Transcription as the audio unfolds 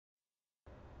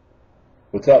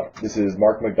What's up? This is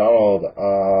Mark McDonald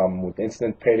with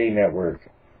Instant Payday Network.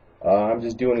 I'm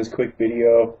just doing this quick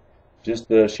video just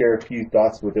to share a few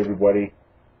thoughts with everybody.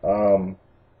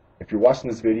 If you're watching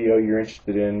this video, you're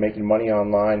interested in making money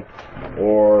online,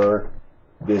 or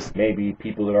this may be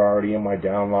people that are already in my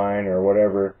downline or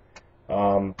whatever.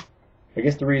 I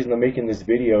guess the reason I'm making this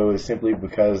video is simply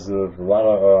because of a lot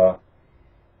of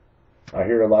I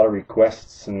hear a lot of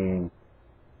requests and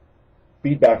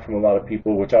feedback from a lot of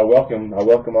people, which I welcome. I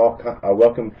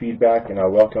welcome feedback, and I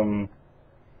welcome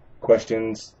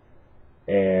questions,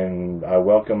 and I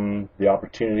welcome the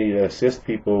opportunity to assist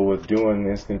people with doing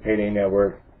Instant Payday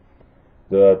Network.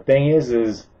 The thing is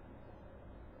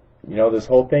you know, this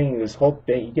whole thing has taught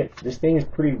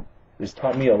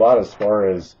me a lot as far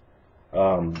as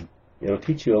it'll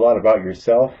teach you a lot about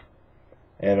yourself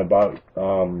and about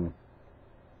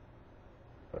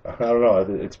I don't know.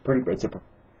 It's a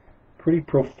pretty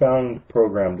profound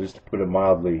program, just to put it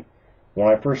mildly. When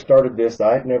I first started this,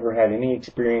 I'd never had any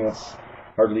experience,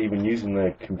 hardly even using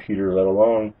the computer, let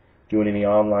alone doing any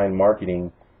online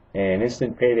marketing. And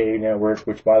Instant Payday Network,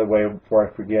 which, by the way, before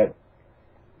I forget,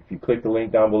 if you click the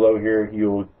link down below here,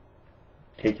 you'll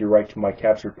take you right to my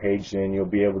capture page, and you'll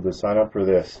be able to sign up for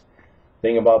this.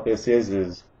 Thing about this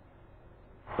is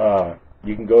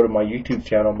you can go to my YouTube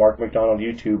channel, Mark McDonald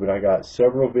YouTube, and I got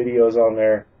several videos on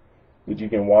there that you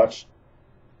can watch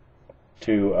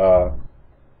to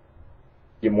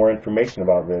get more information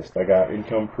about this. I got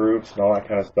income proofs and all that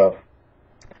kind of stuff.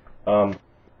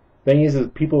 Thing is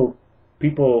people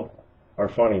are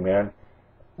funny, man.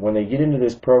 When they get into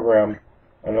this program,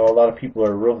 I know a lot of people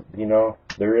are real, you know,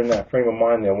 they're in that frame of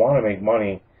mind, they want to make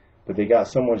money, but they got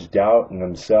so much doubt in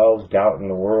themselves, doubt in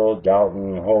the world, doubt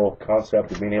in the whole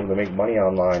concept of being able to make money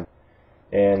online.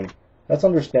 And that's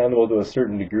understandable to a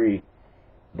certain degree.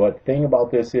 But the thing about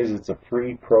this is it's a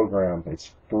free program.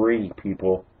 It's free,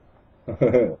 people.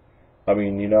 I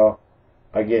mean, you know,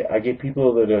 I get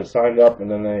people that have signed up,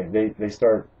 and then they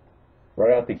start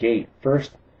right out the gate.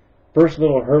 First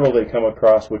little hurdle they come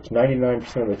across, which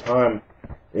 99% of the time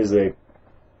is a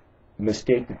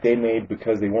mistake that they made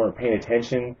because they weren't paying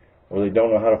attention, or they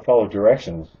don't know how to follow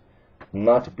directions.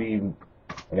 Not to be an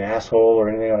asshole or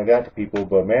anything like that to people,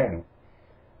 but man,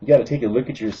 you got to take a look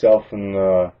at yourself and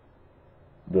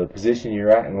the position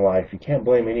you're at in life. You can't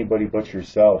blame anybody but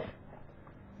yourself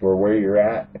for where you're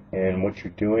at and what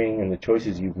you're doing and the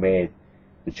choices you've made.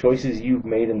 The choices you've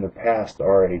made in the past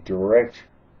are a direct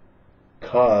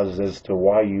cause as to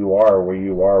why you are where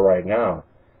you are right now.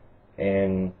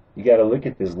 And you got to look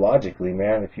at this logically,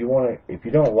 man. If you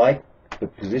don't like the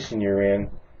position you're in,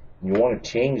 you want to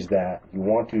change that, you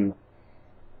want to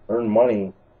earn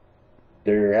money,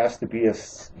 there has to be a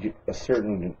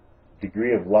certain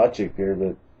degree of logic there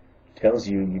that tells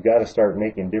you got to start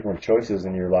making different choices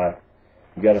in your life.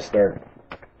 You got to start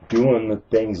doing the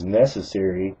things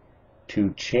necessary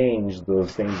to change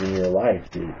those things in your life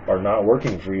that are not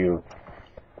working for you.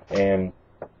 And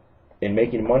in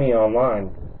making money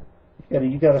online,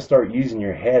 you got to start using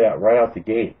your head right out the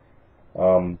gate.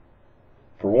 For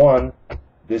one,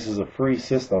 this is a free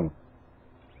system.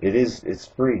 It's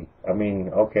free. I mean,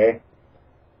 okay,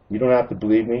 you don't have to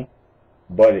believe me,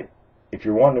 but if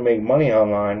you're wanting to make money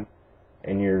online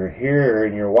and you're here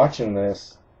and you're watching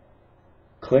this,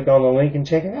 click on the link and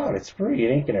check it out. It's free. It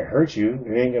ain't gonna hurt you.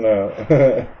 It ain't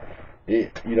gonna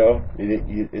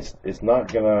it's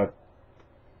not gonna.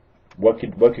 What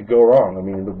could go wrong? I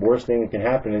mean, the worst thing that can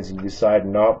happen is you decide,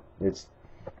 no,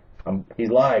 he's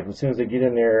live. As soon as they get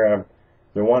in there,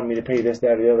 they're wanting me to pay this,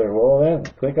 that, or the other. Well, then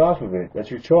click off of it. That's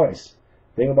your choice.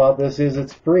 The thing about this is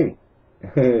it's free.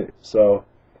 So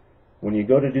when you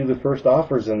go to do the first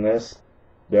offers in this,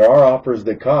 there are offers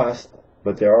that cost,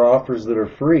 but there are offers that are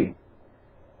free.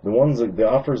 The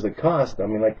offers that cost, I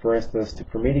mean, like for instance,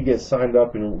 for me to get signed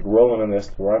up and rolling in this,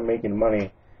 where I'm making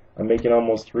money, I'm making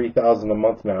almost $3,000 a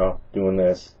month now doing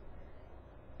this.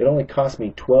 It only cost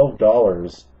me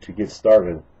 $12 to get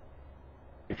started.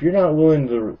 If you're not willing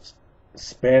to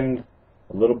spend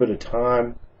a little bit of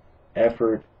time,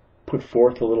 effort, put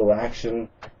forth a little action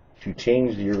to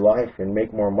change your life and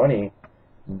make more money,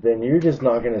 then you're just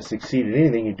not going to succeed at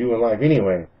anything you do in life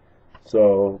anyway.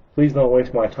 So please don't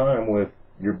waste my time with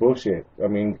your bullshit. I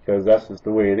mean, because that's just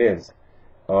the way it is.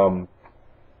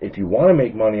 If you want to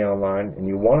make money online and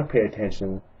you want to pay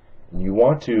attention and you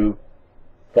want to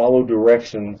follow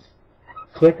directions,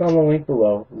 click on the link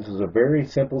below. This is a very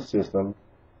simple system.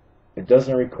 It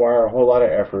doesn't require a whole lot of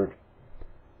effort,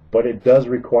 but it does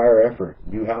require effort.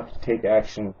 You have to take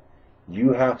action.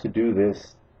 You have to do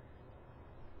this.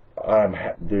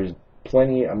 There's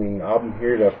plenty. I mean, I'm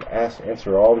here to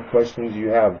answer all the questions you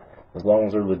have as long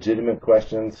as they're legitimate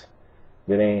questions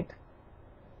that ain't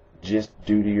just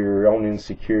due to your own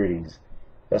insecurities.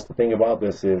 That's the thing about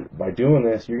this, is by doing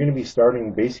this, you're going to be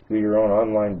starting basically your own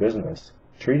online business.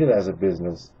 Treat it as a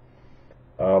business.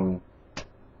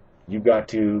 You've got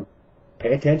to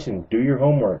pay attention, do your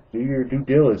homework, do your due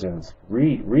diligence,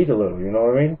 read a little, you know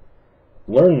what I mean?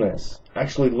 Learn this.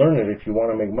 Actually learn it if you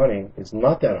want to make money. It's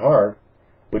not that hard,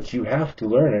 but you have to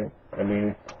learn it. I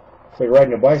mean, it's like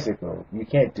riding a bicycle. You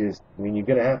can't just, I mean, you're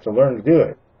going to have to learn to do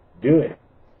it. Do it.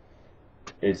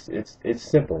 It's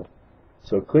simple.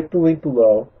 So click the link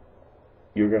below.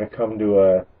 You're going to come to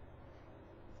a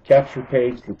capture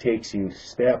page that takes you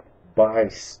step by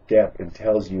step and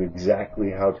tells you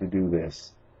exactly how to do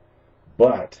this.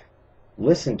 But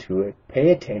listen to it,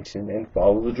 pay attention, and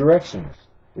follow the directions.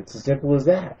 It's as simple as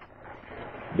that.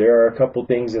 There are a couple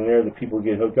things in there that people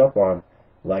get hooked up on,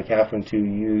 like having to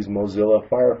use Mozilla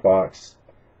Firefox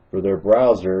for their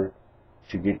browser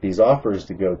to get these offers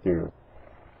to go through.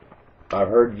 I've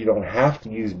heard you don't have to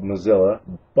use Mozilla,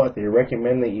 but they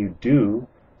recommend that you do,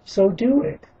 so do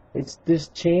it. It's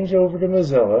just change over to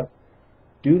Mozilla,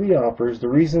 do the offers. The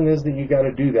reason is that you got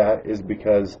to do that is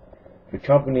because the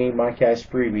company My Cash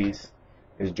Freebies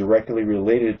is directly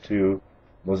related to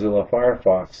Mozilla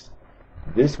Firefox.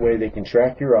 This way they can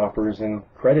track your offers and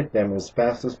credit them as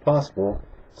fast as possible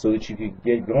so that you can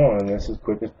get going on this as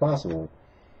quick as possible.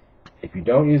 If you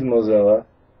don't use Mozilla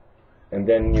and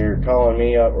then you're calling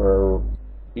me up or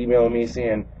emailing me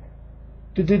saying,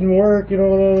 it didn't work, you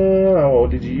know, no. Well,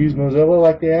 did you use Mozilla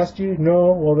like they asked you?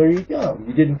 No. Well, there you go.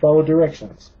 You didn't follow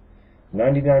directions.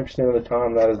 99% of the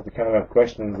time, that is the kind of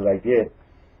questions that I get,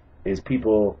 is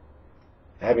people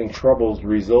having troubles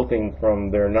resulting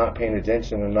from their not paying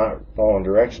attention and not following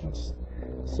directions.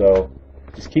 So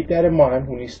just keep that in mind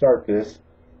when you start this.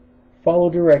 Follow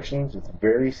directions. It's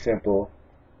very simple.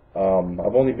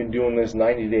 I've only been doing this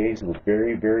 90 days with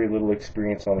very, very little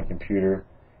experience on a computer,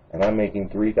 and I'm making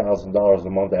 $3,000 a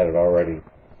month at it already,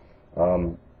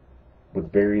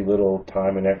 with very little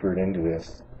time and effort into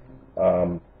this.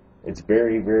 It's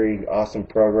very, very awesome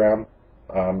program.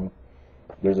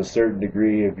 There's a certain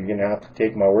degree of you're going to have to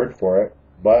take my word for it,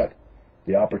 but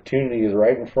the opportunity is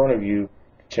right in front of you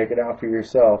to check it out for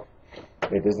yourself.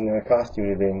 It isn't going to cost you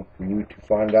anything for you to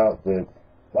find out that,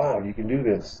 wow, you can do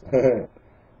this.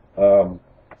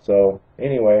 So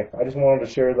anyway, I just wanted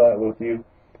to share that with you.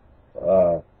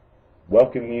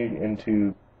 Welcome you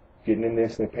into getting in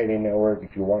this in the Payday Network.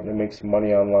 If you're wanting to make some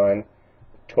money online,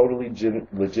 totally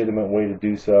legitimate way to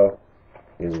do so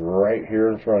is right here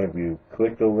in front of you.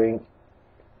 Click the link.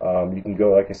 You can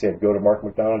go, like I said, go to Mark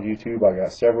McDonald YouTube. I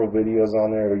got several videos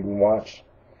on there that you can watch.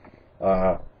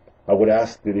 I would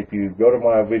ask that if you go to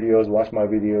my videos, watch my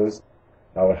videos,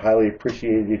 I would highly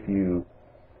appreciate it if you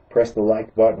press the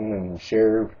like button and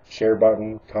share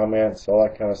button, comments, all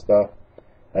that kind of stuff,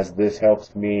 as this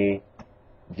helps me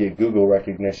get Google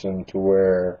recognition to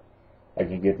where I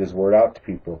can get this word out to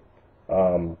people.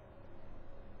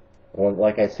 Well,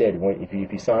 like I said, if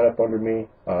you sign up under me,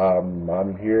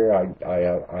 I'm here.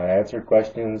 I answer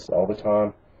questions all the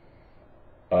time.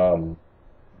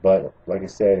 But like I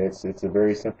said, it's a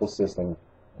very simple system.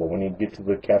 But when you get to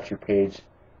the capture page,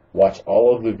 watch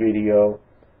all of the video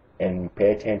and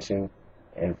pay attention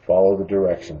and follow the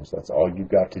directions. That's all you've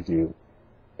got to do,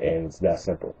 and it's that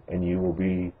simple. And you will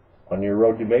be on your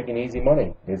road to making easy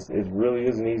money. It really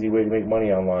is an easy way to make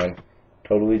money online,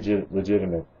 totally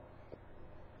legitimate.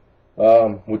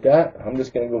 With that, I'm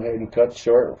just going to go ahead and cut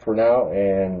short for now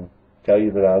and tell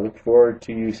you that I look forward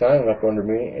to you signing up under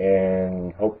me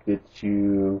and hope that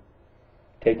you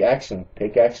take action.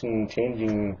 Take action in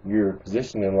changing your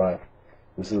position in life.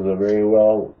 This is a very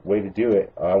well way to do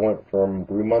it. I went from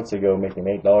 3 months ago making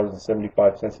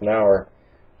 $8.75 an hour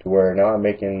to where now I'm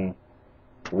making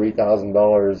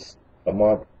 $3,000 a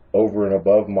month over and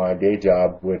above my day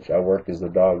job, which I work as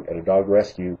at a dog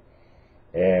rescue.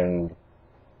 And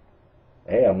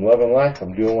hey, I'm loving life.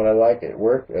 I'm doing what I like at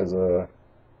work as a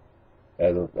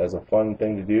fun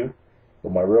thing to do.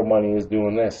 But my real money is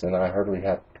doing this, and I hardly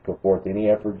have to put forth any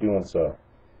effort doing so.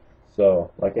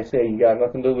 So, like I say, you got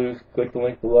nothing to lose. Click the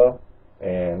link below,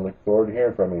 and look forward to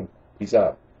hearing from you. Peace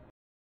out.